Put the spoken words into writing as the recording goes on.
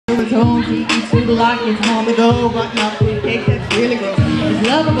Santa's home. He eats food a lot, gets home to go, but not food cake, that's really gross. He's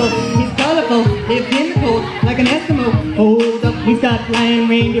lovable, he's colorful, lives in the cold like an Eskimo. Hold up, he's got flying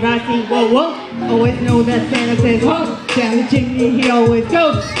reindeer, I see, whoa, whoa. Always know that Santa says, whoa, down the chimney he always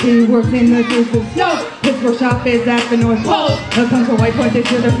goes. He works in the fields of snow. His workshop is at the North Pole. Here comes the Whitepoint,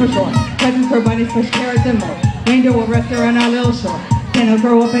 this year they're for sure. Presents for bunnies, fresh carrots and more. Reindeer will rest her on our little shore. Then he'll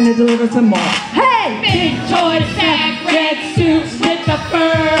grow up and he'll deliver some more. Hey! Big toy sack, red suits with the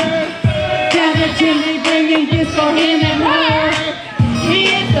fur. Down the chimney bringing gifts for him and her. He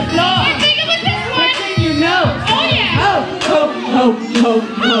hits the floor. I think it was this one. Next thing you know. Oh yeah. Ho, ho, ho, ho,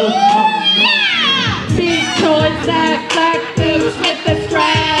 ho, ho. Big toy sack, black boots with the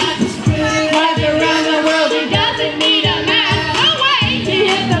straps. Rides around the world, he doesn't need a map. Oh wait, he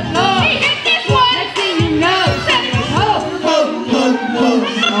hit the floor. He hit this one. Next thing you know, Ho, ho, ho, ho,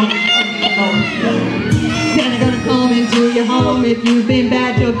 ho, ho. Santa gonna come into your home. If you've been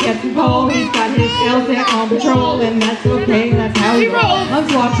bad, you'll get some coal. He's got his LTAC on patrol, and that's okay, that's how he rolls.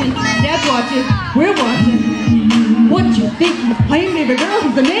 Mom's watching, Dad's watching, we're watching. What you think he's playing, baby girl?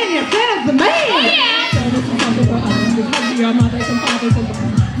 He's the man, yeah, Santa's the man! oh yeah. Your mothers and fathers and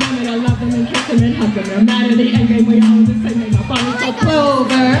women, I love them and kiss them and hug them. No matter the end game, we all the same. Ain't no funny so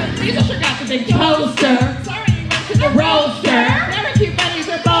Clover, these are got the big toaster. Sorry, you went to the roaster. Never cute buddies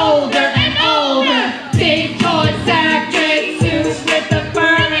are bolder and older. Big toy sack, red suits with the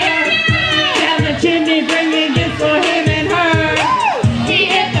fur. Down the chimney bringing gifts for him and her. He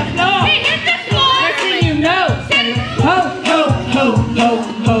hit the floor. He hit the floor. Next thing you know, ho, ho, ho, ho,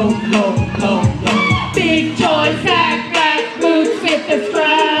 ho, ho, ho. big toy sack, black boots with the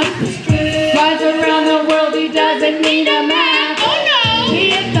straps. Rides around the world, he doesn't need a map. Oh no! He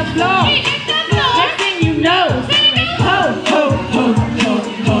hit the floor. He hit the floor. Next thing you know, Ho, ho, ho, ho,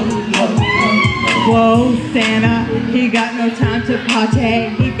 ho, ho. Whoa, Santa, he got no time to party.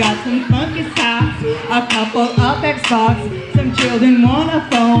 He got some funky socks, a couple of Xbox. Some children want a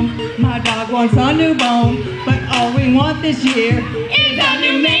phone. My dog wants a new bone. But all we want this year is a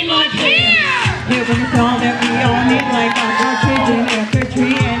new main launch here. Here was a song that we all need, like a partridge in every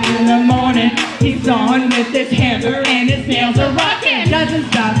tree. And in the morning, he's on with his hammer and his nails are rocking. Doesn't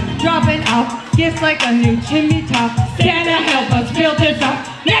stop, dropping off gifts like a new chimney